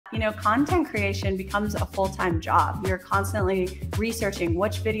content creation becomes a full-time job. You're constantly researching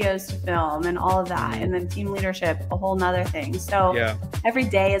which videos to film and all of that. And then team leadership, a whole nother thing. So every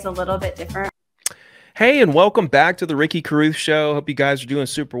day is a little bit different. Hey, and welcome back to the Ricky Carruth Show. Hope you guys are doing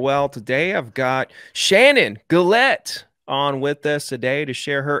super well. Today, I've got Shannon Gillette on with us today to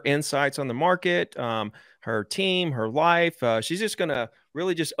share her insights on the market, her team, her life. She's just going to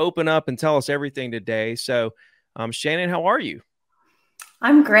really just open up and tell us everything today. So, Shannon, how are you?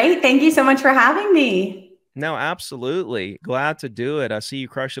 I'm great. Thank you so much for having me. No, absolutely. Glad to do it. I see you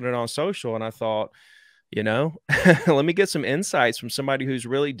crushing it on social, and I thought, let me get some insights from somebody who's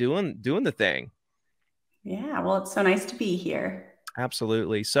really doing the thing. Yeah, well, it's so nice to be here.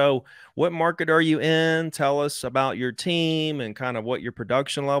 Absolutely. So what market are you in? Tell us about your team and kind of what your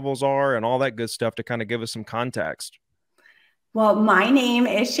production levels are and all that good stuff to kind of give us some context. Well, my name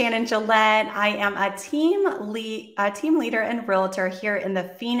is Shannon Gillette. I am a team leader and realtor here in the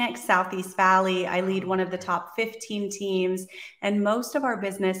Phoenix Southeast Valley. I lead one of the top 15 teams, and most of our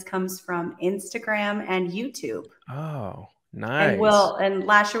business comes from Instagram and YouTube. Oh, nice. And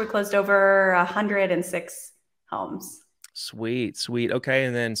last year we closed over 106 homes. Sweet, sweet. Okay,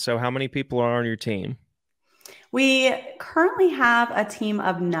 and then so how many people are on your team? We currently have a team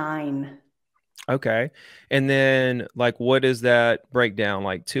of 9. Okay. And then like, what is that breakdown?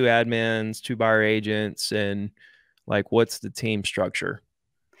 Like 2 admins, 2 buyer agents, and like, what's the team structure?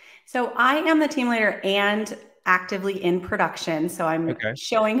 So I am the team leader and actively in production. So I'm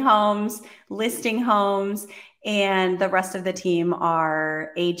showing homes, listing homes, and the rest of the team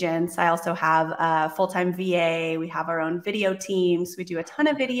are agents. I also have a full-time VA. We have our own video teams. We do a ton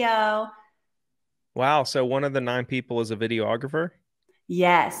of video. Wow. So one of the 9 people is a videographer?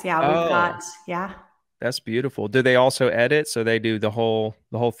 Yes. Yeah. We've got, yeah. That's beautiful. Do they also edit? So they do the whole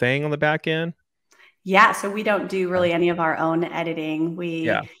thing on the back end? Yeah. So we don't do really any of our own editing. We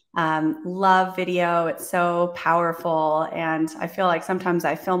love video. It's so powerful. And I feel like sometimes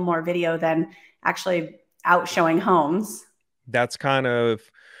I film more video than actually out showing homes. That's kind of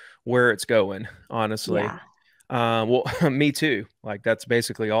where it's going, honestly. Yeah. Well, me too. Like that's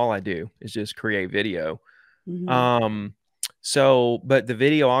basically all I do is just create video. So, but the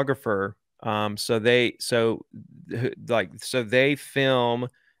videographer, so they film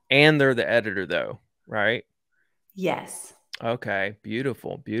and they're the editor though, right? Yes. Okay.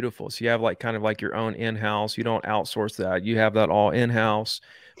 Beautiful. Beautiful. So you have like kind of like your own in-house, you don't outsource that. You have that all in-house,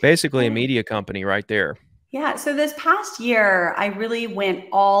 basically a media company right there. Yeah. So this past year, I really went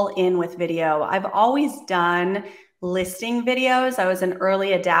all in with video. I've always done listing videos. I was an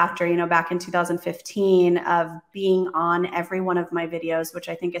early adapter, back in 2015 of being on every one of my videos, which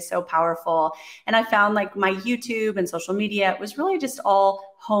I think is so powerful. And I found like my YouTube and social media was really just all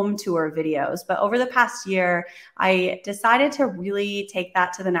home tour videos. But over the past year, I decided to really take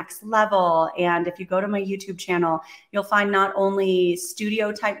that to the next level. And if you go to my YouTube channel, you'll find not only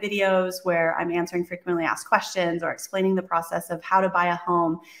studio type videos where I'm answering frequently asked questions or explaining the process of how to buy a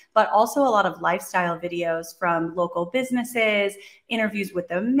home, but also a lot of lifestyle videos from local businesses, interviews with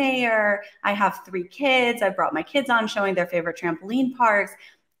the mayor. I have 3 kids. I brought my kids on showing their favorite trampoline parks.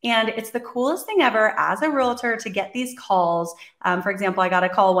 And it's the coolest thing ever as a realtor to get these calls. For example, I got a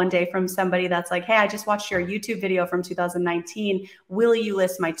call one day from somebody that's like, hey, I just watched your YouTube video from 2019. Will you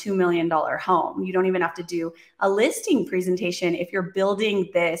list my $2 million home? You don't even have to do a listing presentation if you're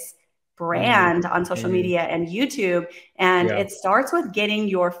building this brand on social media and YouTube. And it starts with getting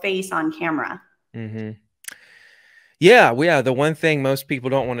your face on camera. Yeah. The one thing most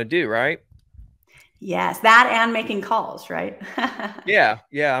people don't want to do, right? Yes, that and making calls, right? Yeah.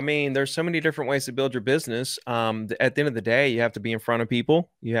 I mean, there's so many different ways to build your business. At the end of the day, you have to be in front of people.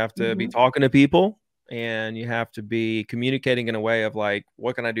 You have to be talking to people, and you have to be communicating in a way of like,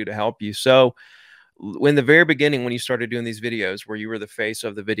 what can I do to help you? So in the very beginning, when you started doing these videos where you were the face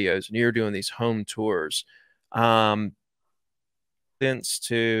of the videos and you were doing these home tours, since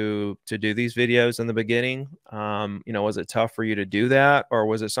to do these videos in the beginning, was it tough for you to do that, or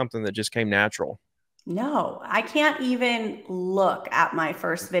was it something that just came natural? No, I can't even look at my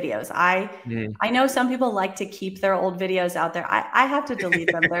first videos. I know some people like to keep their old videos out there. I have to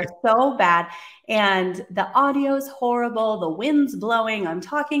delete them. They're so bad. And the audio's horrible. The wind's blowing. I'm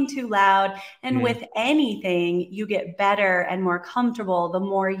talking too loud. And with anything, you get better and more comfortable the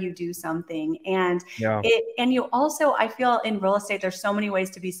more you do something. And you also, I feel in real estate, there's so many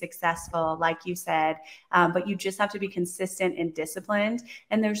ways to be successful, like you said, but you just have to be consistent and disciplined.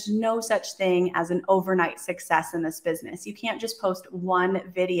 And there's no such thing as an overnight success in this business. You can't just post one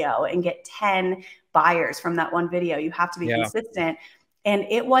video and get 10 buyers from that one video. You have to be consistent. And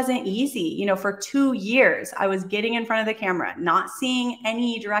it wasn't easy. You know, for 2 years, I was getting in front of the camera, not seeing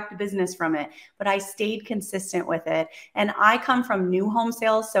any direct business from it, but I stayed consistent with it. And I come from new home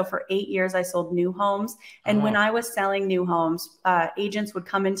sales. So for 8 years, I sold new homes. And when Oh, I was selling new homes, agents would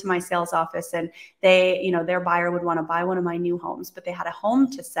come into my sales office and they, you know, their buyer would want to buy one of my new homes, but they had a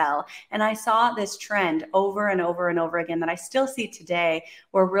home to sell. And I saw this trend over and over and over again that I still see today,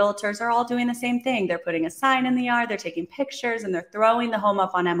 where realtors are all doing the same thing. They're putting a sign in the yard, they're taking pictures, and they're throwing the home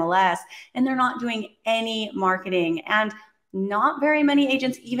up on MLS, and they're not doing any marketing. And not very many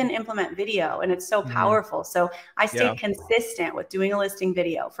agents even implement video, and it's so mhm. powerful. So I Yeah. stayed consistent with doing a listing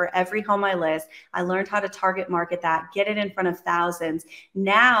video for every home I list. I learned how to target market that, get it in front of thousands.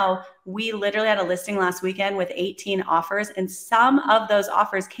 Now we literally had a listing last weekend with 18 offers, and some of those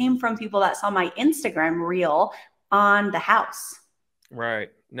offers came from people that saw my Instagram reel on the house.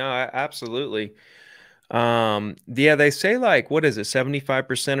 Right. No, absolutely. Yeah, they say like, what is it,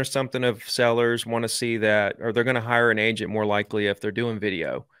 75% or something of sellers want to see that, or they're going to hire an agent more likely if they're doing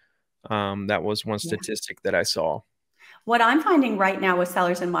video. That was one Yeah. statistic that I saw. What I'm finding right now with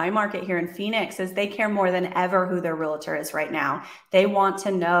sellers in my market here in Phoenix is they care more than ever who their realtor is right now. They want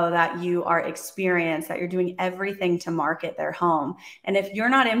to know that you are experienced, that you're doing everything to market their home. And if you're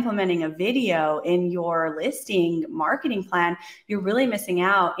not implementing a video in your listing marketing plan, you're really missing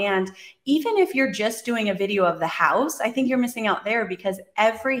out. And even if you're just doing a video of the house, I think you're missing out there, because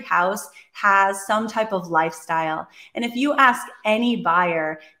every house has some type of lifestyle. And if you ask any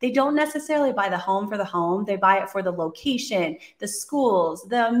buyer, they don't necessarily buy the home for the home. They buy it for the location, the schools,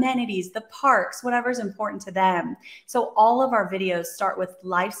 the amenities, the parks, whatever's important to them. So all of our videos start with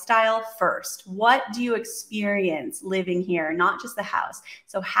lifestyle first. What do you experience living here? Not just the house.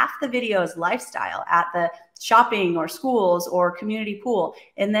 So half the video is lifestyle at the shopping or schools or community pool.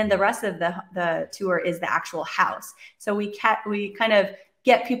 And then the rest of the tour is the actual house. So we kind of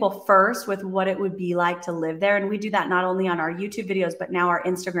get people first with what it would be like to live there. And we do that not only on our YouTube videos, but now our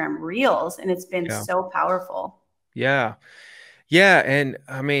Instagram reels. And it's been Yeah. so powerful. Yeah. Yeah. And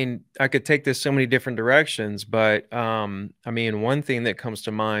I mean, I could take this so many different directions, but I mean, one thing that comes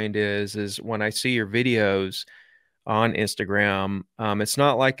to mind is when I see your videos on Instagram, it's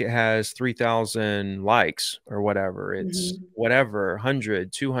not like it has 3,000 likes or whatever. It's Mhm. whatever,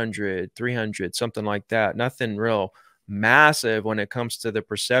 100, 200, 300, something like that. Nothing real massive when it comes to the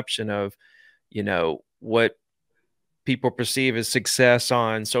perception of, what people perceive as success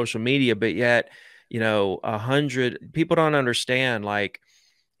on social media, but yet, 100 people don't understand, like,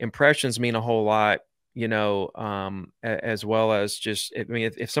 impressions mean a whole lot, as well as just, I mean,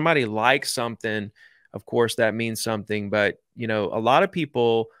 if somebody likes something, of course that means something, but a lot of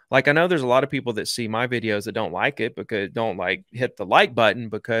people, like, I know there's a lot of people that see my videos that don't like it, because don't like hit the like button,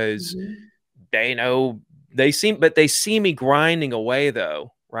 because Mhm. they know but they see me grinding away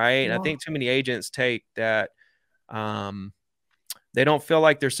though, right? And I Yeah. think too many agents take that, um they don't feel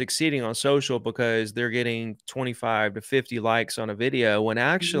like they're succeeding on social because they're getting 25 to 50 likes on a video, when Mhm.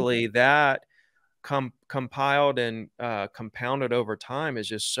 actually that compiled and compounded over time is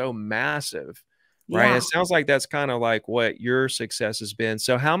just so massive, right? And Yeah. it sounds like that's kind of like what your success has been.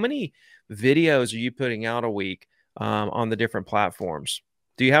 So how many videos are you putting out a week, on the different platforms?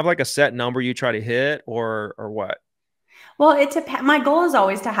 Do you have like a set number you try to hit, or what? Well, it depends. My goal is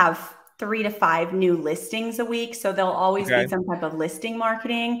always to have 3 to 5 new listings a week. So there'll always be Okay. some type of listing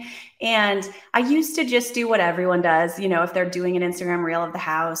marketing. And I used to just do what everyone does, you know, if they're doing an Instagram reel of the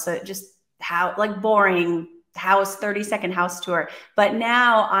house, so just how like boring house, 30-second house tour. But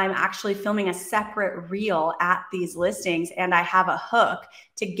now I'm actually filming a separate reel at these listings, and I have a hook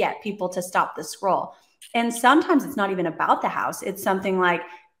to get people to stop the scroll. And sometimes it's not even about the house. It's something like,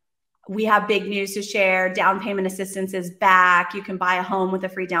 we have big news to share. Down payment assistance is back. You can buy a home with a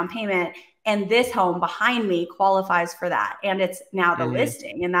free down payment. And this home behind me qualifies for that. And it's now the Hmm.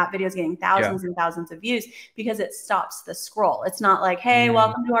 listing. And that video is getting Yeah. thousands and thousands of views because it stops the scroll. It's not like, hey, Mm.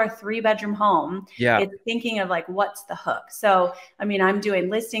 welcome to our 3-bedroom home. Yeah. It's thinking of like, what's the hook? So, I mean, I'm doing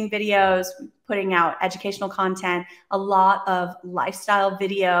listing videos, putting out educational content, a lot of lifestyle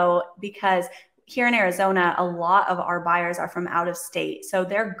video, because here in Arizona, a lot of our buyers are from out of state. So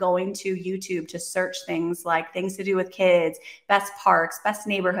they're going to YouTube to search things like things to do with kids, best parks, best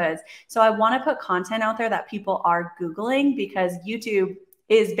neighborhoods. So I want to put content out there that people are Googling, because YouTube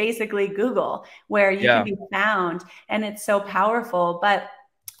is basically Google, where you can Yeah. be found, and it's so powerful. But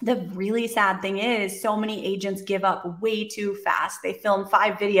the really sad thing is, so many agents give up way too fast. They film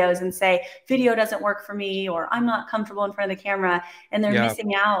 5 videos and say, video doesn't work for me, or I'm not comfortable in front of the camera. And they're Yeah.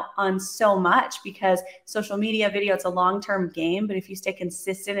 missing out on so much, because social media video, it's a long-term game. But if you stay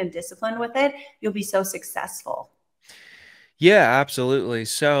consistent and disciplined with it, you'll be so successful. Yeah, absolutely.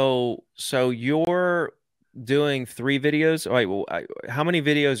 So you're doing 3 videos. Wait, well, how many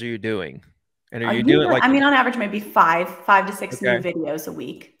videos are you doing? And are you doing Usually, like, I mean, on average, maybe five to six new okay, videos a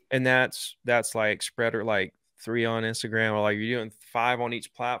week. and that's like spread or like 3 on Instagram, or like you're doing 5 on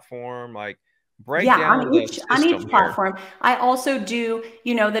each platform? Like, break Yeah, down the on system each here. platform. I also do,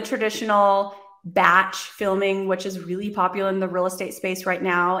 the traditional batch filming, which is really popular in the real estate space right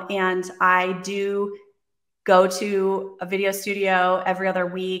now. And I do go to a video studio every other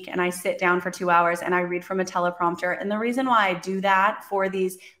week and I sit down for 2 hours and I read from a teleprompter. And the reason why I do that for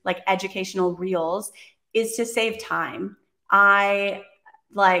these like educational reels is to save time. I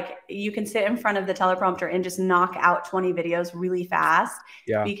like you can sit in front of the teleprompter and just knock out 20 videos really fast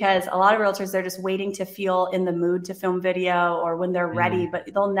Yeah. because a lot of realtors they're just waiting to feel in the mood to film video or when they're ready, Mhm.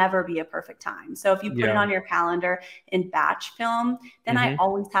 but they'll never be a perfect time. So if you put it Yeah. on your calendar in batch film, then I Hmm.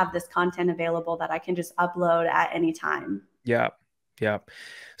 always have this content available that I can just upload at any time. Yeah. Yeah.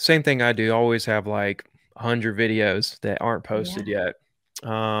 Same thing I do. Always have like 100 videos that aren't posted Yeah. yet.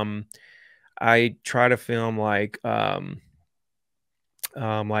 Um, I try to film like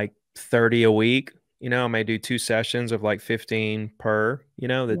 30 a week. I may do 2 sessions of like 15 per,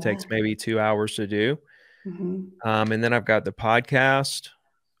 that takes Yeah. maybe 2 hours to do. Hmm. And then I've got the podcast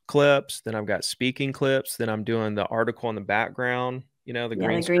clips, then I've got speaking clips, then I'm doing the article in the background, the Yeah. green The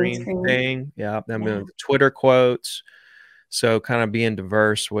green screen screen. thing. Yeah. Then I'm Yeah. doing the Twitter quotes. So kind of being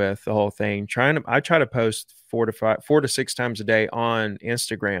diverse with the whole thing. I try to post 4 to 6 times a day on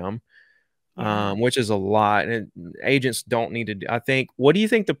Instagram, Yeah. which is a lot. And agents don't need to do, I think, what do you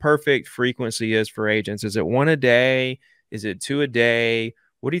think the perfect frequency is for agents? Is it one a day? Is it two a day?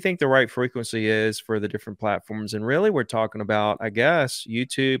 What do you think the right frequency is for the different platforms? And really, we're talking about, I guess,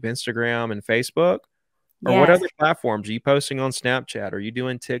 YouTube, Instagram, and Facebook. Or what Yes. other platforms? Are you posting on Snapchat? Are you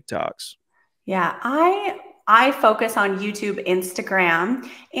doing TikToks? Yeah, I focus on YouTube, Instagram,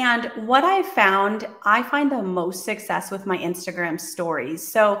 and what I found, I find the most success with my Instagram stories.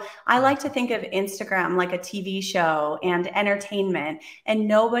 So I like to think of Instagram like a TV show and entertainment, and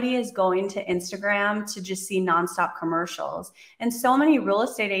nobody is going to Instagram to just see nonstop commercials. And so many real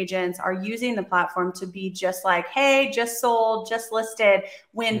estate agents are using the platform to be just like, hey, just sold, just listed,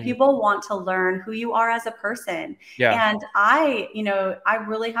 when Mhm. people want to learn who you are as a person. Yeah. And I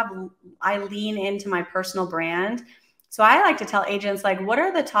really I lean into my personal brand. So I like to tell agents like, what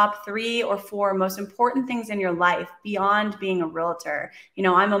are the top 3 or 4 most important things in your life beyond being a realtor?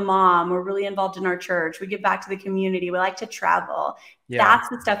 I'm a mom. We're really involved in our church. We give back to the community. We like to travel. Yeah. That's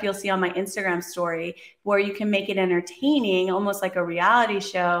the stuff you'll see on my Instagram story where you can make it entertaining, almost like a reality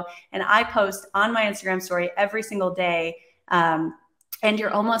show. And I post on my Instagram story every single day. And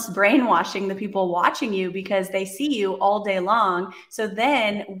you're almost brainwashing the people watching you because they see you all day long. So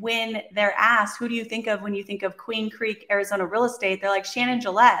then when they're asked, who do you think of when you think of Queen Creek, Arizona real estate? They're like, Shannon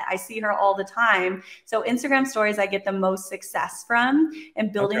Gillette. I see her all the time. So Instagram stories, I get the most success from,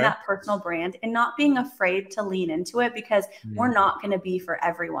 and building Okay. that personal brand and not being afraid to lean into it because we're Mhm. not going to be for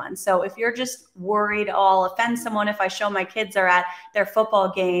everyone. So if you're just worried, oh, I'll offend someone if I show my kids are at their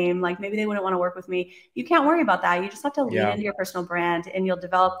football game, like maybe they wouldn't want to work with me. You can't worry about that. You just have to lean Yeah. into your personal brand and you'll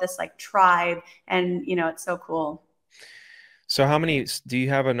develop this like tribe. And, it's so cool. So how many do you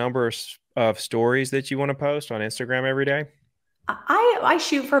have a number of stories that you want to post on Instagram every day? I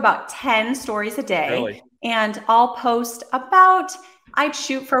shoot for about 10 stories a Really? day and I'll post about, I'd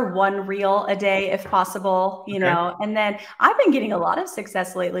shoot for 1 reel a day if possible, Okay. and then I've been getting a lot of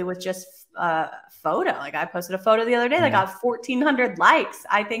success lately with just photo. Like I posted a photo the other day that Mhm. got 1,400 likes.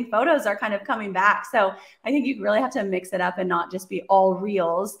 I think photos are kind of coming back. So I think you really have to mix it up and not just be all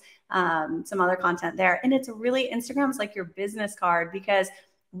reels, some other content there. And it's really, Instagram's like your business card because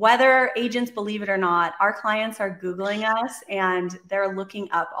whether agents believe it or not, our clients are Googling us and they're looking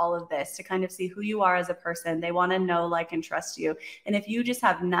up all of this to kind of see who you are as a person. They want to know, like, and trust you. And if you just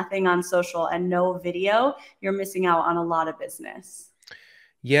have nothing on social and no video, you're missing out on a lot of business.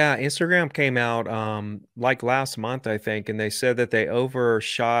 Yeah, Instagram came out like last month, I think, and they said that they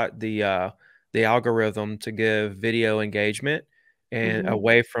overshot the algorithm to give video engagement and Mm-hmm.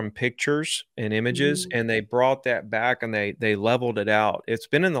 away from pictures and images, Mm-hmm. and they brought that back and they leveled it out. It's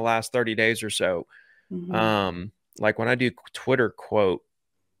been in the last 30 days or so. Mm-hmm. Um, like when I do Twitter quote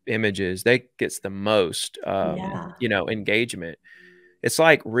images, they gets the most Yeah. engagement. It's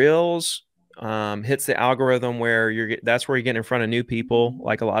like Reels hits the algorithm where that's where you get in front of new people,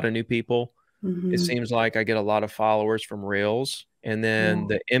 like a lot of new people. It Mm-hmm. seems like I get a lot of followers from Reels, and then Yeah.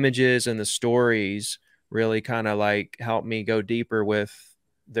 the images and the stories really kind of like help me go deeper with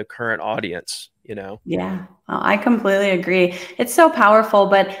the current audience. you know? Yeah, I completely agree. It's so powerful,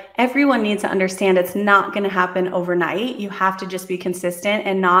 but everyone needs to understand it's not going to happen overnight. You have to just be consistent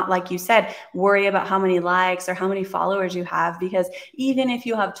and not, like you said, worry about how many likes or how many followers you have. Because even if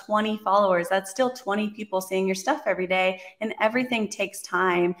you have 20 followers, that's still 20 people seeing your stuff every day, and everything takes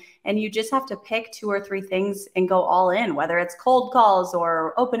time. And you just have to pick two or three things and go all in, whether it's cold calls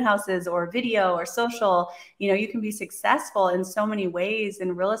or open houses or video or social. You can be successful in so many ways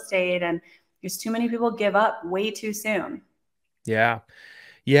in real estate, and because too many people give up way too soon. Yeah.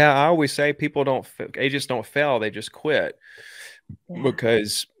 Yeah. I always say people they just don't fail. They just quit Yeah.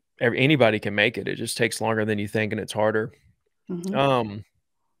 because anybody can make it. It just takes longer than you think and it's harder. Hmm. Um,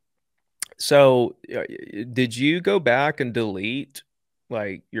 so did you go back and delete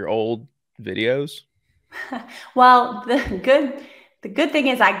like your old videos? Well, the good thing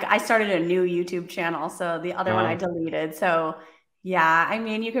is I started a new YouTube channel, so the other one I Uh, deleted. So yeah, I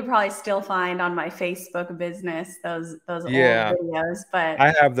mean you could probably still find on my Facebook business those old yeah, videos, but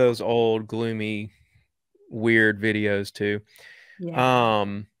I have those old gloomy, weird videos too. yeah.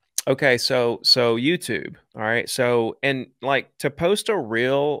 Um, okay, so YouTube, all right. So and like to post a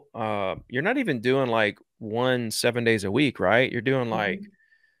reel, you're not even doing like 7 days a week, right? Mhm.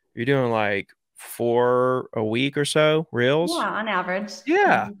 You're doing like 4 a week or so reels. Yeah, on average.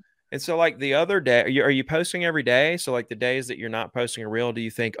 Yeah. Mhm. And so like the other day, are you posting every day? So like the days that you're not posting a reel, do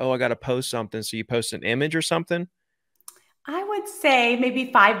you think, oh, I got to post something? So you post an image or something? I would say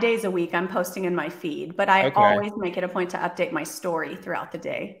maybe 5 days a week I'm posting in my feed, but I Okay. always make it a point to update my story throughout the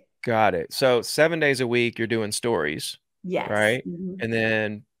day. Got it. So 7 days a week, you're doing stories, Yes. right? Mhm. And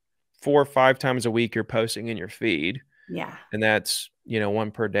then 4 or 5 times a week, you're posting in your feed. Yeah. And that's,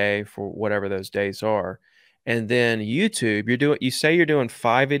 one per day for whatever those days are. And then YouTube, you say you're doing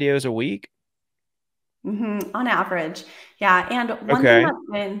 5 videos a week? On average. Yeah, and one thing Okay.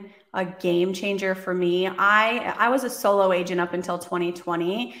 that's been a game changer for me, I was a solo agent up until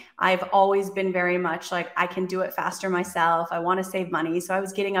 2020. I've always been very much like I can do it faster myself. I want to save money. So I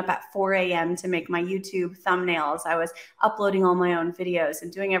was getting up at 4 a.m. to make my YouTube thumbnails. I was uploading all my own videos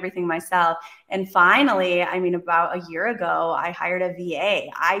and doing everything myself. And finally, I mean, about a year ago, I hired a VA.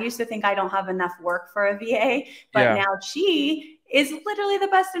 I used to think I don't have enough work for a VA, but Yeah. now she is literally the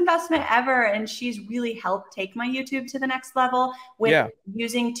best investment ever. And she's really helped take my YouTube to the next level with Yeah.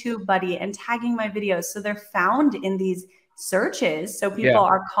 using TubeBuddy and tagging my videos. So they're found in these searches. So people Yeah.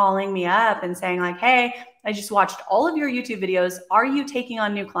 are calling me up and saying, like, hey, I just watched all of your YouTube videos. Are you taking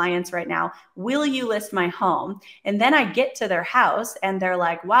on new clients right now? Will you list my home? And then I get to their house and they're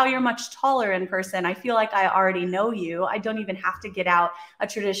like, wow, you're much taller in person. I feel like I already know you. I don't even have to get out a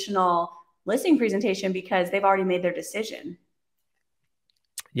traditional listing presentation because they've already made their decision.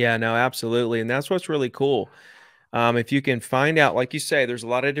 Yeah, no, absolutely. And that's what's really cool. If you can find out, like you say, there's a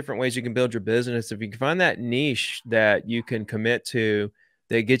lot of different ways you can build your business. If you can find that niche that you can commit to,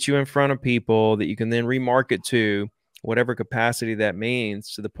 that gets you in front of people, that you can then remarket to, whatever capacity that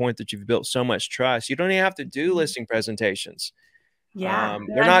means, to the point that you've built so much trust, you don't even have to do listing presentations. Yeah.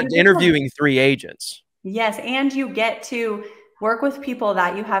 They're And not you get to interviewing 3 agents. Yes, and you get to work with people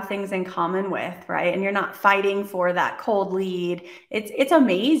that you have things in common with, right? And you're not fighting for that cold lead. It's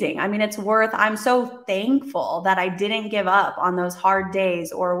amazing. I mean, I'm so thankful that I didn't give up on those hard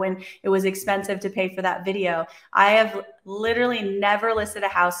days or when it was expensive to pay for that video. I have literally never listed a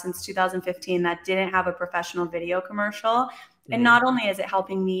house since 2015 that didn't have a professional video commercial. And Mhm. not only is it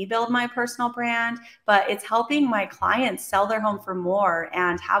helping me build my personal brand, but it's helping my clients sell their home for more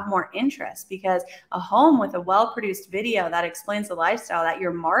and have more interest because a home with a well-produced video that explains the lifestyle that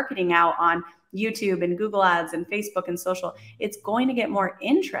you're marketing out on YouTube and Google Ads and Facebook and social, it's going to get more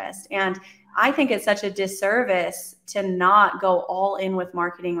interest. And I think it's such a disservice to not go all in with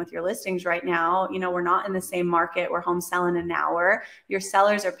marketing with your listings right now. We're not in the same market where homes sell in an hour. Your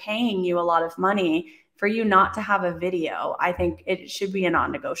sellers are paying you a lot of money for you not to have a video. I think it should be a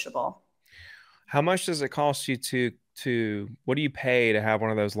non-negotiable. How much does it cost you to what do you pay to have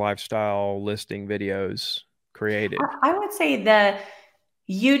one of those lifestyle listing videos created? I would say the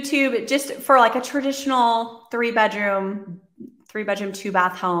YouTube, just for like a traditional three bedroom, two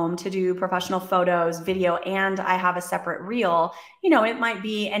bath home to do professional photos, video, and I have a separate reel, it might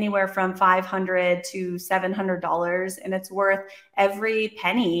be anywhere from $500 to $700, and it's worth every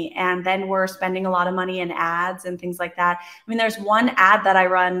penny. And then we're spending a lot of money in ads and things like that. I mean, there's one ad that I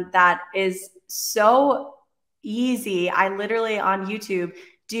run that is so easy. I literally on YouTube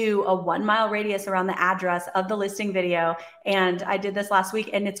do a 1 mile radius around the address of the listing video. And I did this last week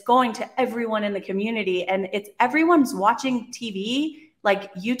and it's going to everyone in the community and it's everyone's watching TV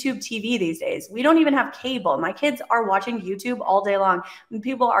like YouTube TV these days. We don't even have cable. My kids are watching YouTube all day long. And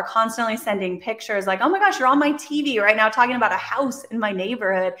people are constantly sending pictures like, oh my gosh, you're on my TV right now talking about a house in my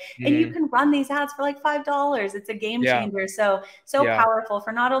neighborhood. And you Mm-hmm. can run these ads for like $5. It's a game Yeah. changer. So Yeah. powerful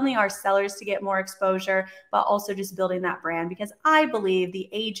for not only our sellers to get more exposure, but also just building that brand. Because I believe the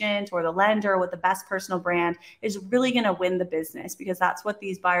agent or the lender with the best personal brand is really going to win the business, because that's what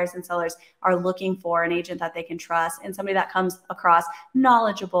these buyers and sellers are looking for, an agent that they can trust and somebody that comes across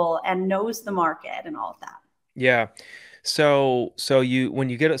knowledgeable and knows the market and all of that. Yeah. So you when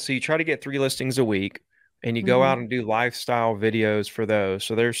you get it, so you try to get 3 listings a week and you go out Mm-hmm. and do lifestyle videos for those.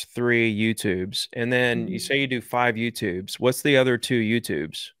 So there's 3 YouTubes. And then you Mm-hmm. say you do 5 YouTubes. What's the other 2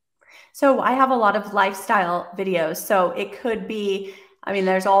 YouTubes? So I have a lot of lifestyle videos. So it could be, I mean,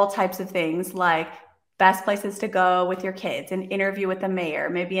 there's all types of things like best places to go with your kids, an interview with the mayor,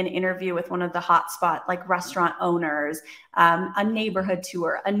 maybe an interview with one of the hotspot like restaurant owners, a neighborhood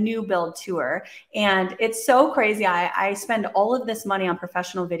tour, a new build tour. And it's so crazy. I spend all of this money on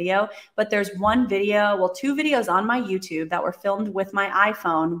professional video, but there's one video, well, 2 videos on my YouTube that were filmed with my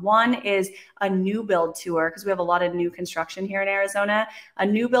iPhone. One is a new build tour because we have a lot of new construction here in Arizona, a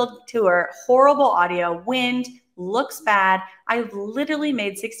new build tour, horrible audio, wind, looks bad. I literally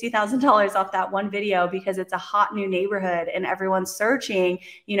made $60,000 off that one video because it's a hot new neighborhood and everyone's searching,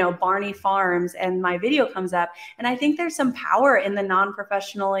 Barney Farms, and my video comes up. And I think there's some power in the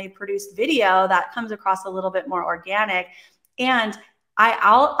non-professionally produced video that comes across a little bit more organic. And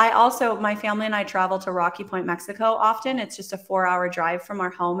I also, my family and I travel to Rocky Point, Mexico often. It's just a 4-hour drive from our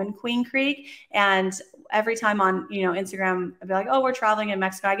home in Queen Creek. And every time on, Instagram, I'd be like, oh, we're traveling in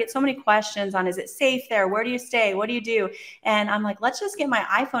Mexico. I get so many questions on, is it safe there? Where do you stay? What do you do? And I'm like, let's just get my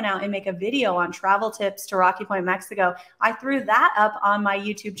iPhone out and make a video on travel tips to Rocky Point, Mexico. I threw that up on my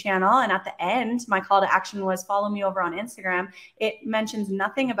YouTube channel. And at the end, my call to action was follow me over on Instagram. It mentions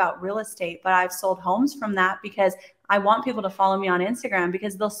nothing about real estate, but I've sold homes from that because I want people to follow me on Instagram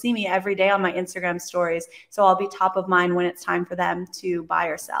because they'll see me every day on my Instagram stories. So I'll be top of mind when it's time for them to buy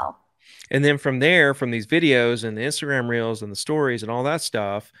or sell. And then from there, from these videos and the Instagram reels and the stories and all that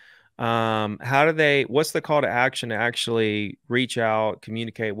stuff, what's the call to action to actually reach out,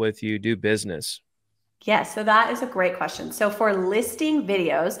 communicate with you, do business? Yes, so that is a great question. So for listing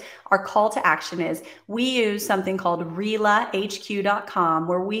videos, our call to action is we use something called relahq.com,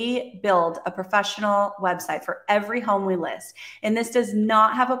 where we build a professional website for every home we list. And this does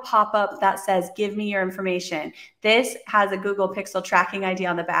not have a pop-up that says, give me your information. This has a Google Pixel tracking ID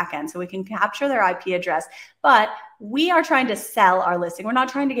on the back end, so we can capture their IP address. But we are trying to sell our listing. We're not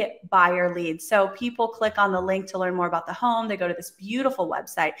trying to get buyer leads. So people click on the link to learn more about the home. They go to this beautiful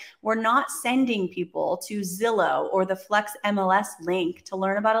website. We're not sending people to Zillow or the Flex MLS link to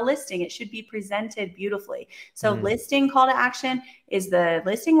learn about a listing. It should be presented beautifully. So listing call to action is the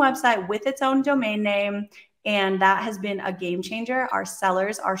listing website with its own domain name. And that has been a game changer. Our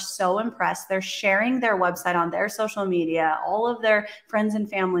sellers are so impressed. They're sharing their website on their social media. All of their friends and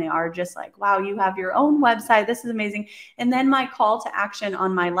family are just like, wow, you have your own website. This is amazing. And then my call to action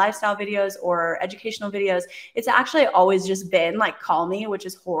on my lifestyle videos or educational videos, it's actually always just been like, call me, which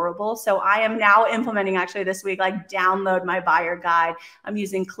is horrible. So I am now implementing actually this week, like download my buyer guide. I'm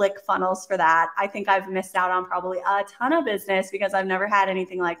using ClickFunnels for that. I think I've missed out on probably a ton of business because I've never had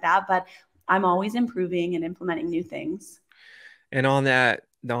anything like that, but I'm always improving and implementing new things. And on that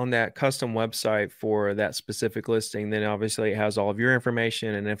custom website for that specific listing, then obviously it has all of your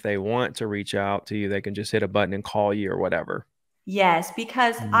information. And if they want to reach out to you, they can just hit a button and call you or whatever. Yes,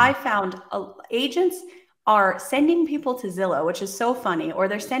 because Mm. I found agents are sending people to Zillow, which is so funny, or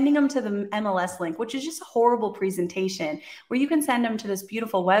they're sending them to the MLS link, which is just a horrible presentation where you can send them to this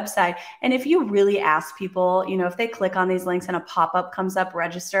beautiful website. And if you really ask people, if they click on these links and a pop-up comes up,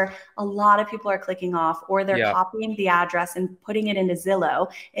 register, a lot of people are clicking off, or they're Yeah. copying the address and putting it into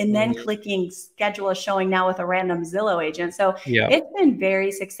Zillow and then Mhm. clicking schedule a showing now with a random Zillow agent. So Yeah. it's been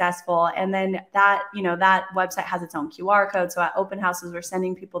very successful. And then that website has its own QR code. So at open houses, we're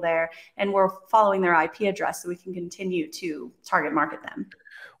sending people there and we're following their IP address so we can continue to target market them.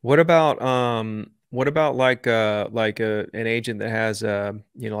 What about like an agent that has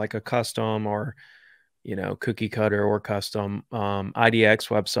like a custom or cookie cutter or custom IDX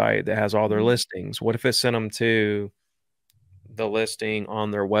website that has all their Mhm. listings? What if it sent them to the listing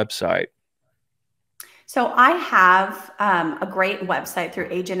on their website? So I have a great website through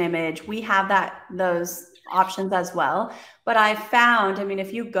Agent Image. We have those options as well. But I found, I mean,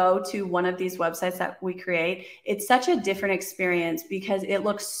 if you go to one of these websites that we create, it's such a different experience because it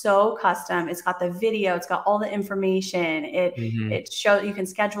looks so custom. It's got the video, it's got all the information. It shows you can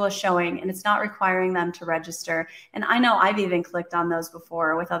schedule a showing, and it's not requiring them to register. And I know I've even clicked on those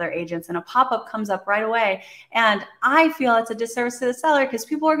before with other agents, and a pop-up comes up right away. And I feel it's a disservice to the seller because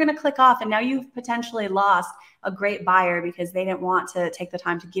people are going to click off, and now you've potentially lost a great buyer because they didn't want to take the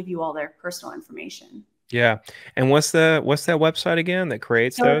time to give you all their personal information. Yeah. And what's that website again that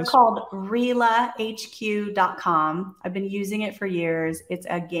creates So it's those? called relahq.com. I've been using it for years. It's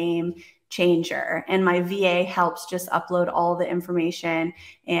a game changer. And my VA helps just upload all the information.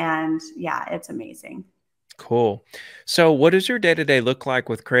 And yeah, it's amazing. Cool. So what does your day-to-day look like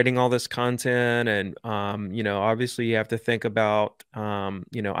with creating all this content? And, you know, obviously you have to think about,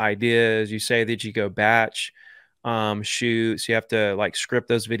 you know, ideas. You say that you go batch shoots. You have to like script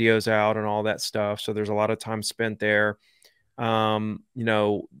those videos out and all that stuff. So there's a lot of time spent there. You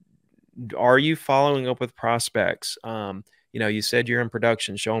know, are you following up with prospects? You know, you said you're in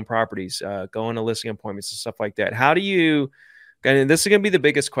production, showing properties, going to listing appointments and stuff like that. How do you, and this is going to be the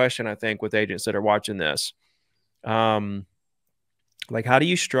biggest question, I think, with agents that are watching this. Like, how do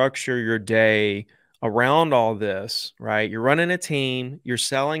you structure your day around all this, right? You're running a team, you're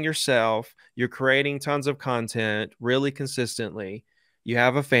selling yourself, you're creating tons of content really consistently. You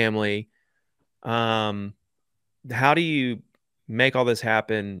have a family. How do you make all this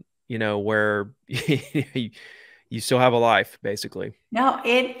happen, you know, where you still have a life, basically? No,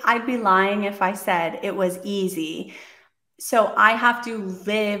 I'd be lying if I said it was easy. So I have to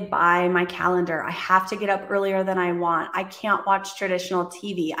live by my calendar. I have to get up earlier than I want. I can't watch traditional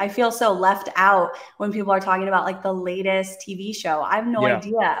TV. I feel so left out when people are talking about like the latest TV show. I have no Yeah.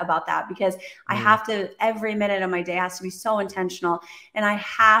 idea about that because I have to, every minute of my day has to be so intentional, and I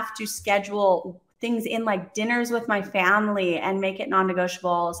have to schedule things in like dinners with my family and make it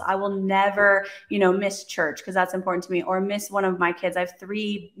non-negotiables. I will never, miss church because that's important to me, or miss one of my kids. I have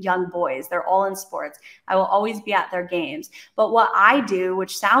 3 young boys. They're all in sports. I will always be at their games. But what I do,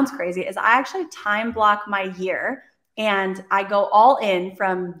 which sounds crazy, is I actually time block my year. And I go all in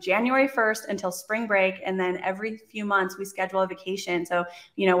from January 1st until spring break. And then every few months we schedule a vacation. So,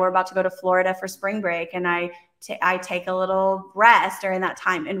 we're about to go to Florida for spring break, and I take a little rest during that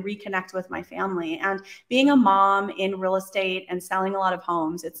time and reconnect with my family. And being a mom in real estate and selling a lot of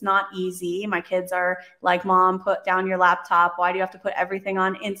homes, it's not easy. My kids are like, "Mom, put down your laptop. Why do you have to put everything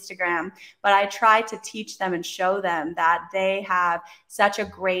on Instagram?" But I try to teach them and show them that they have such a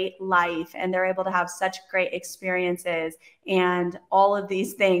great life and they're able to have such great experiences and all of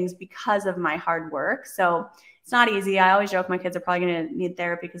these things because of my hard work. So it's not easy. I always joke my kids are probably going to need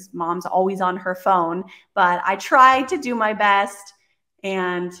therapy because mom's always on her phone, but I try to do my best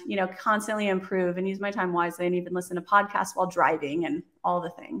and, constantly improve and use my time wisely, and even listen to podcasts while driving and all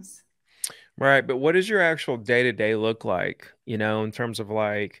the things. Right. But what does your actual day-to-day look like, in terms of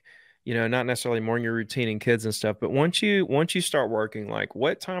like, not necessarily morning routine and kids and stuff, but once you start working, like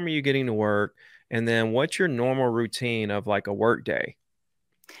what time are you getting to work? And then what's your normal routine of like a work day?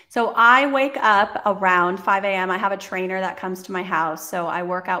 So I wake up around 5 a.m. I have a trainer that comes to my house. So I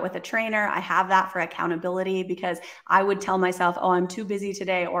work out with a trainer. I have that for accountability because I would tell myself, "Oh, I'm too busy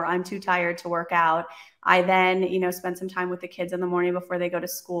today," or "I'm too tired to work out." I then, spend some time with the kids in the morning before they go to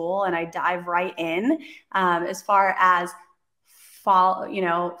school, and I dive right in as far as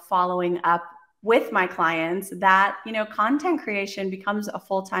following up with my clients. That, content creation becomes a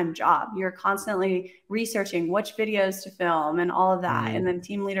full-time job. You're constantly researching which videos to film and all of that. And then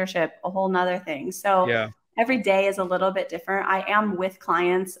team leadership, a whole nother thing. So Yeah. every day is a little bit different. I am with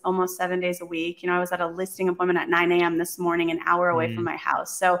clients almost 7 days a week. I was at a listing appointment at 9 a.m. this morning, an hour away from my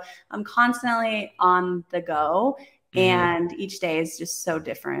house. So I'm constantly on the go, and each day is just so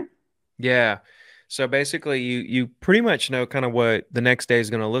different. Yeah. So basically you pretty much know kind of what the next day is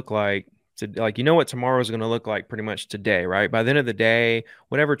going to look like. Like, what tomorrow is going to look like pretty much today, right? By the end of the day,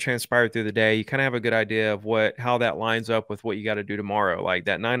 whatever transpired through the day, you kind of have a good idea of how that lines up with what you got to do tomorrow. Like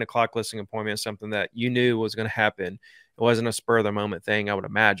that 9 o'clock listing appointment is something that you knew was going to happen. It wasn't a spur of the moment thing, I would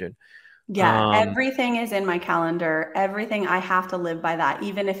imagine. Yeah, everything is in my calendar. Everything, I have to live by that,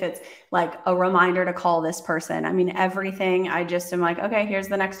 even if it's like a reminder to call this person. I mean, everything, I just am like, okay, here's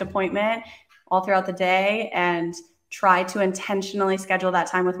the next appointment all throughout the day, and try to intentionally schedule that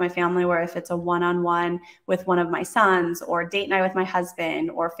time with my family, where if it's a one-on-one with one of my sons, or date night with my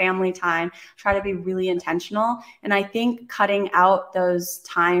husband, or family time, try to be really intentional. And I think cutting out those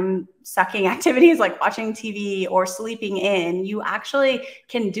time sucking activities like watching TV or sleeping in, you actually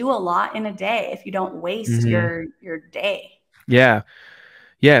can do a lot in a day if you don't waste your day. Yeah.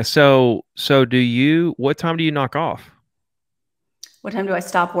 Yeah. So what time do you knock off? What time do I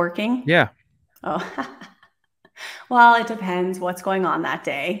stop working? Yeah. Oh, well, it depends what's going on that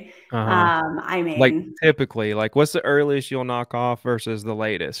day. Uh-huh. I Like mean, typically, like what's the earliest you'll knock off versus the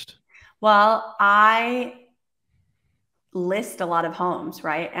latest? well, I list a lot of homes,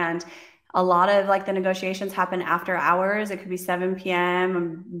 right? And a lot of like the negotiations happen after hours. It could be 7 p.m.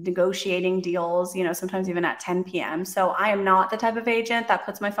 I'm negotiating deals, sometimes even at 10 p.m. So I am not the type of agent that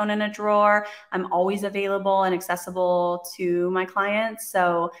puts my phone in a drawer. I'm always available and accessible to my clients.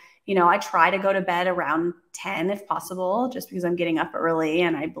 So, I try to go to bed around 10 if possible, just because I'm getting up early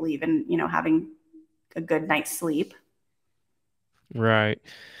and I believe in, having a good night's sleep. Right.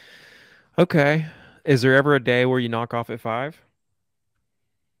 Okay. Is there ever a day where you knock off at 5?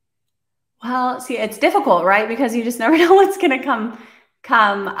 Well, see, it's difficult, right? Because you just never know what's going to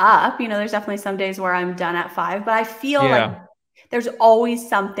come up. There's definitely some days where I'm done at 5, but I feel like Yeah. there's always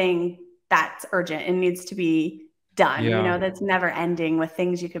something that's urgent and needs to be done, Yeah. that's never ending with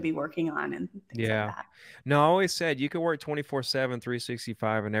things you could be working on and things like Yeah. that. No, I always said you could work 24/7,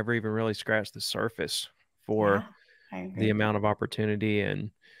 365 and never even really scratch the surface for Yeah, I the agree. amount of opportunity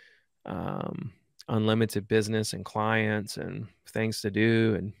and um, unlimited business and clients and things to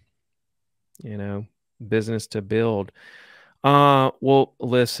do and, you know, business to build. Well,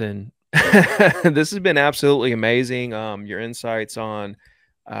 listen, this has been absolutely amazing. Your insights on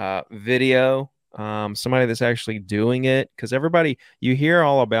video, somebody that's actually doing it, because everybody you hear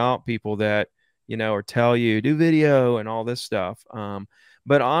all about people that or tell you do video and all this stuff.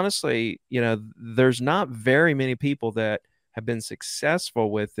 But honestly, there's not very many people that have been successful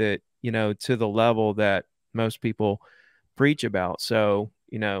with it, to the level that most people preach about. So,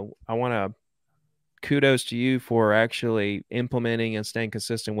 I want to kudos to you for actually implementing and staying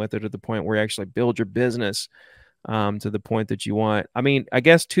consistent with it to the point where you actually build your business to the point that you want. I mean, I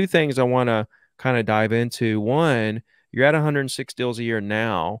guess two things I want to kind of dive into. One, you're at 106 deals a year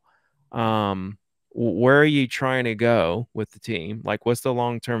now. Where are you trying to go with the team? Like, what's the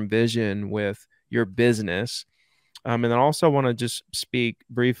long-term vision with your business? And then also want to just speak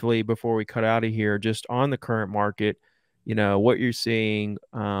briefly before we cut out of here, just on the current market, what you're seeing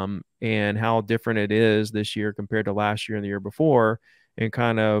and how different it is this year compared to last year and the year before, and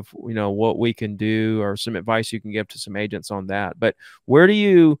kind of, what we can do or some advice you can give to some agents on that. But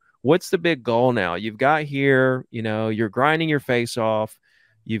what's the big goal now? You've got here, you're grinding your face off.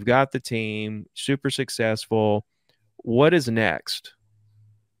 You've got the team super successful. What is next?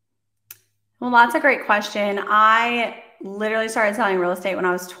 Well, that's a great question. I literally started selling real estate when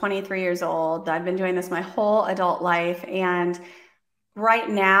I was 23 years old. I've been doing this my whole adult life. And right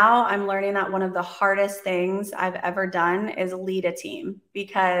now, I'm learning that one of the hardest things I've ever done is lead a team,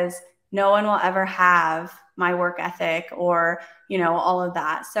 because no one will ever have my work ethic or, all of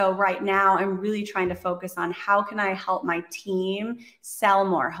that. So right now, I'm really trying to focus on how can I help my team sell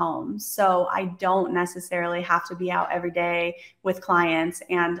more homes. So I don't necessarily have to be out every day with clients.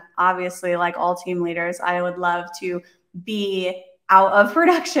 And obviously, like all team leaders, I would love to be out of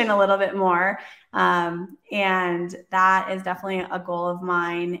production a little bit more. And that is definitely a goal of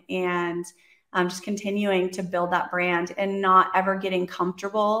mine. And just continuing to build that brand and not ever getting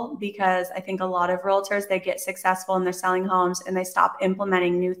comfortable, because I think a lot of realtors, they get successful and they're selling homes and they stop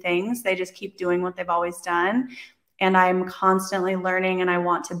implementing new things. They just keep doing what they've always done. And I'm constantly learning, and I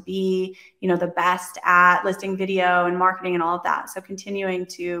want to be, the best at listing video and marketing and all of that. So continuing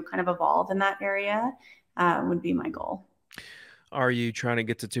to kind of evolve in that area would be my goal. Are you trying to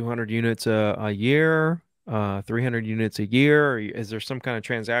get to 200 units a year, 300 units a year? Or is there some kind of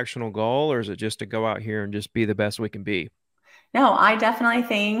transactional goal, or is it just to go out here and just be the best we can be? No, I definitely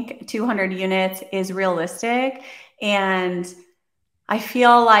think 200 units is realistic. And I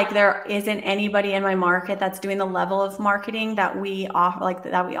feel like there isn't anybody in my market that's doing the level of marketing that we offer, like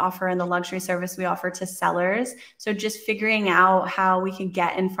that we offer in the luxury service we offer to sellers. So just figuring out how we can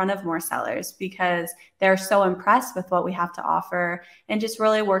get in front of more sellers, because they're so impressed with what we have to offer, and just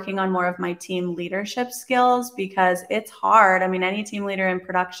really working on more of my team leadership skills, because it's hard. I mean, any team leader in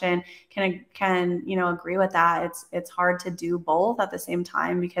production can agree with that. It's hard to do both at the same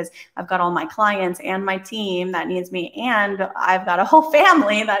time, because I've got all my clients and my team that needs me, and I've got a whole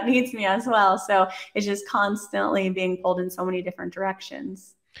family that needs me as well. So it's just constantly being pulled in so many different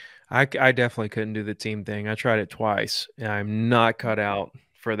directions. I definitely couldn't do the team thing. I tried it twice, and I'm not cut out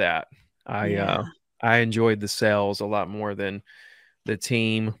for that. I Yeah. uh, I enjoyed the sales a lot more than the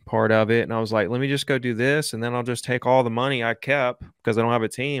team part of it, and I was like, let me just go do this, and then I'll just take all the money I kept because I don't have a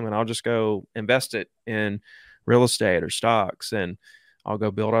team, and I'll just go invest it in real estate or stocks, and I'll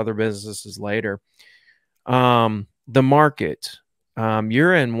go build other businesses later. The market.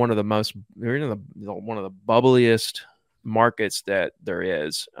 You're in one of the most, you're in one of the bubbliest markets that there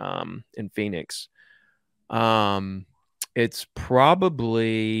is in Phoenix. Um, it's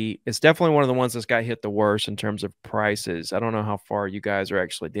definitely one of the ones that's got hit the worst in terms of prices. I don't know how far you guys are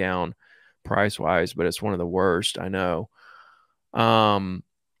actually down price wise, but it's one of the worst I know. Um,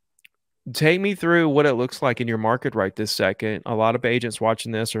 Take me through what it looks like in your market right this second. A lot of agents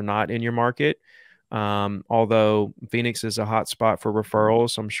watching this are not in your market. Although Phoenix is a hot spot for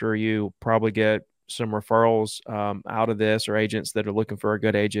referrals, I'm sure you probably get some referrals out of this, or agents that are looking for a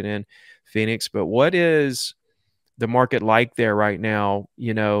good agent in Phoenix. But what is the market like there right now?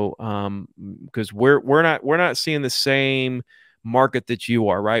 You know, because we're not seeing the same market that you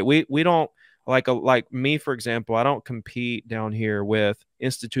are, right? We don't like me, for example. I don't compete down here with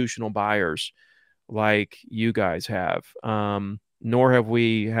institutional buyers like you guys have. Nor have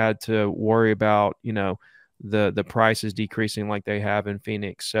we had to worry about, the prices decreasing like they have in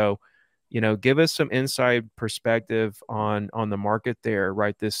Phoenix. So, give us some inside perspective on the market there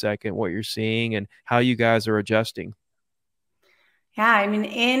right this second, what you're seeing and how you guys are adjusting. Yeah, I mean,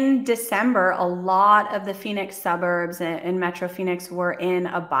 in December, a lot of the Phoenix suburbs in Metro Phoenix were in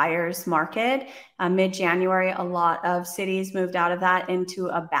a buyer's market. Mid-January, a lot of cities moved out of that into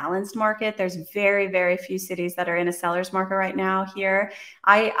a balanced market. There's very, very few cities that are in a seller's market right now here.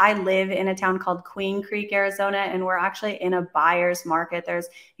 I live in a town called Queen Creek, Arizona, and we're actually in a buyer's market. There's,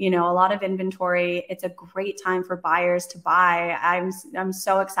 a lot of inventory. It's a great time for buyers to buy. I'm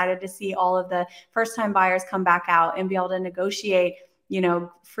so excited to see all of the first-time buyers come back out and be able to negotiate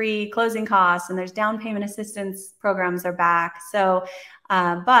free closing costs, and there's down payment assistance programs are back. So,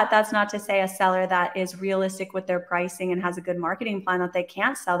 but that's not to say a seller that is realistic with their pricing and has a good marketing plan that they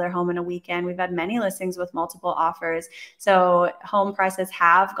can't sell their home in a weekend. We've had many listings with multiple offers. So home prices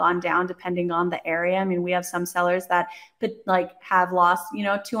have gone down depending on the area. I mean, we have some sellers that have lost,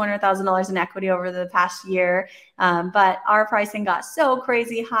 $200,000 in equity over the past year. But our pricing got so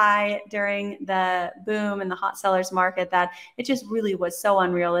crazy high during the boom in the hot sellers market that it just really was so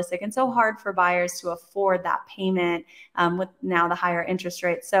unrealistic and so hard for buyers to afford that payment with now the higher interest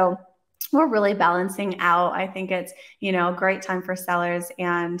rates. So we're really balancing out. I think it's, a great time for sellers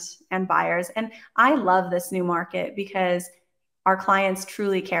and buyers. And I love this new market because our clients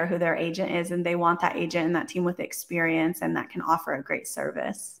truly care who their agent is, and they want that agent and that team with experience and that can offer a great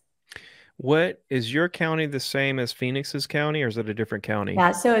service. What is your county the same as Phoenix's county, or is it a different county?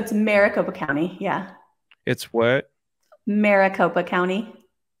 Yeah, so it's Maricopa County. Yeah, It's what? Maricopa County.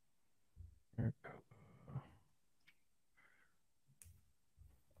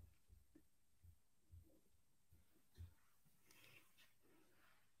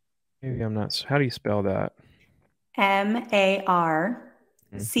 Maybe I'm not. How do you spell that? Marciopa.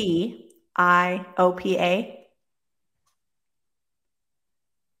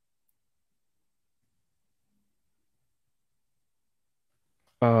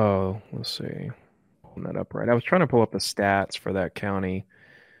 Oh, let's see. Pulling that up right. I was trying to pull up the stats for that county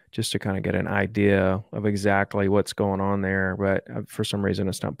just to kind of get an idea of exactly what's going on there, but for some reason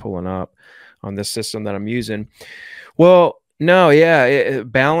it's not pulling up on this system that I'm using. Well, no, yeah,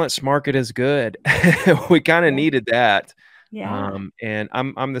 balanced market is good. We kind of needed that. Yeah. And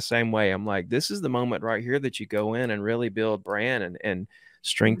I'm the same way. I'm like, this is the moment right here that you go in and really build brand and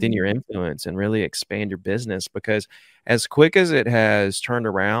strengthen your Mhm. influence and really expand your business, because as quick as it has turned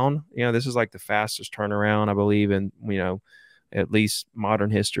around, this is like the fastest turnaround, I believe, in, at least modern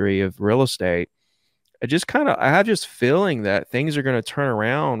history of real estate. I have just feeling that things are going to turn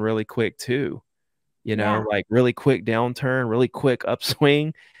around really quick too, Yeah. like really quick downturn, really quick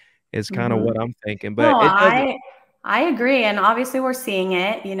upswing is kind of Mhm. what I'm thinking, but No, it doesn't. I agree. And obviously we're seeing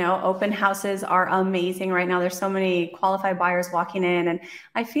it, open houses are amazing right now. There's so many qualified buyers walking in, and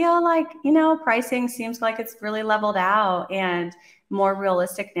I feel like, pricing seems like it's really leveled out and more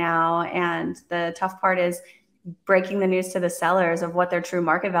realistic now. And the tough part is breaking the news to the sellers of what their true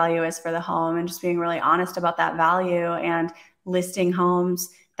market value is for the home and just being really honest about that value and listing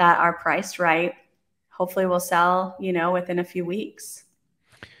homes that are priced right. Hopefully we'll sell, within a few weeks.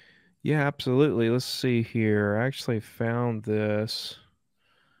 Yeah, absolutely. Let's see here. I actually found this.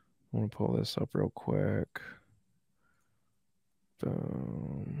 I want to pull this up real quick.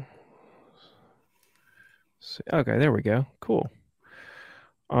 Um, okay, there we go. Cool.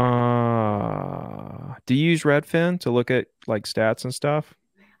 Do you use Redfin to look at like stats and stuff?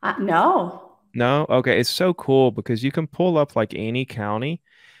 No. No? Okay, it's so cool because you can pull up like any county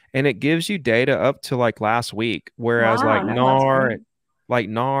and it gives you data up to like last week, whereas Wow. No, that's great. Like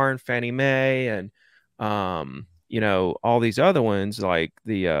NAR and Fannie Mae and all these other ones like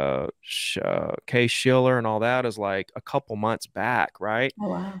the K Schiller and all that is like a couple months back, right? Oh,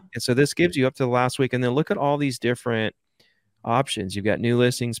 wow. And so this gives you up to the last week. And then look at all these different options. You've got new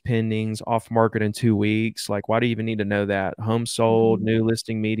listings, pendings, off market in 2 weeks. Like, why do you even need to know that? Home sold, new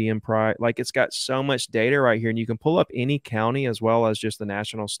listing, medium price. Like, it's got so much data right here, and you can pull up any county as well as just the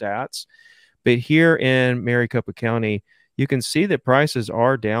national stats. But here in Maricopa County, you can see that prices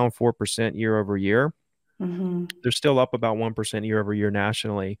are down 4% year over year. They're still up about 1% year over year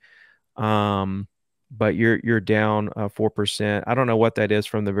nationally. But you're down 4%. I don't know what that is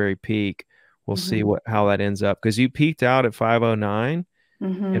from the very peak. We'll see how that ends up, because you peaked out at 509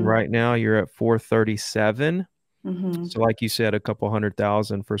 and right now you're at 437. So like you said, a couple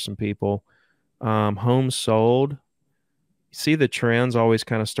 100,000 for some people. Homes sold, see the trends always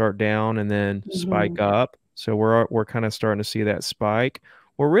kind of start down and then spike up. So we're kind of starting to see that spike.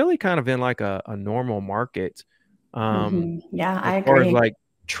 We're really kind of in like a normal market. Yeah, As I far as agree. like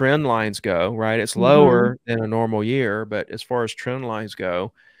trend lines go, right? It's lower than a normal year, but as far as trend lines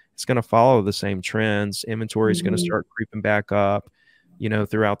go, it's going to follow the same trends. Inventory is going to start creeping back up,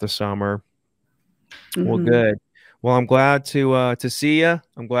 throughout the summer. Well, good. Well, I'm glad to see you.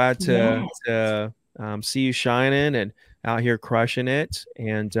 I'm glad to Yes. see you shining and out here crushing it.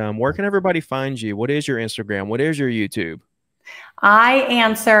 And where can everybody find you? What is your Instagram? What is your YouTube? I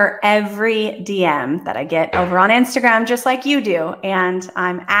answer every DM that I get over on Instagram, just like you do. And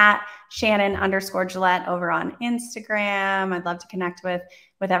I'm at Shannon_Gillette over on Instagram. I'd love to connect with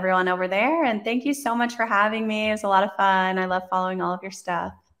everyone over there. And thank you so much for having me. It was a lot of fun. I love following all of your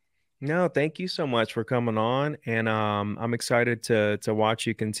stuff. No, thank you so much for coming on. And I'm excited to watch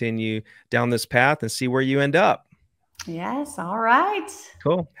you continue down this path and see where you end up. Yes. All right.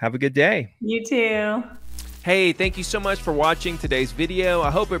 Cool. Have a good day. You too. Hey, thank you so much for watching today's video. I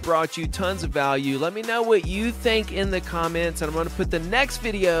hope it brought you tons of value. Let me know what you think in the comments, and I'm going to put the next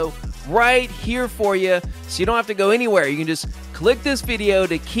video right here for you, so you don't have to go anywhere. You can just click this video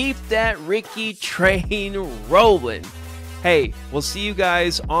to keep that Ricky train rolling. Hey, we'll see you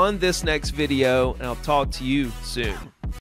guys on this next video, and I'll talk to you soon.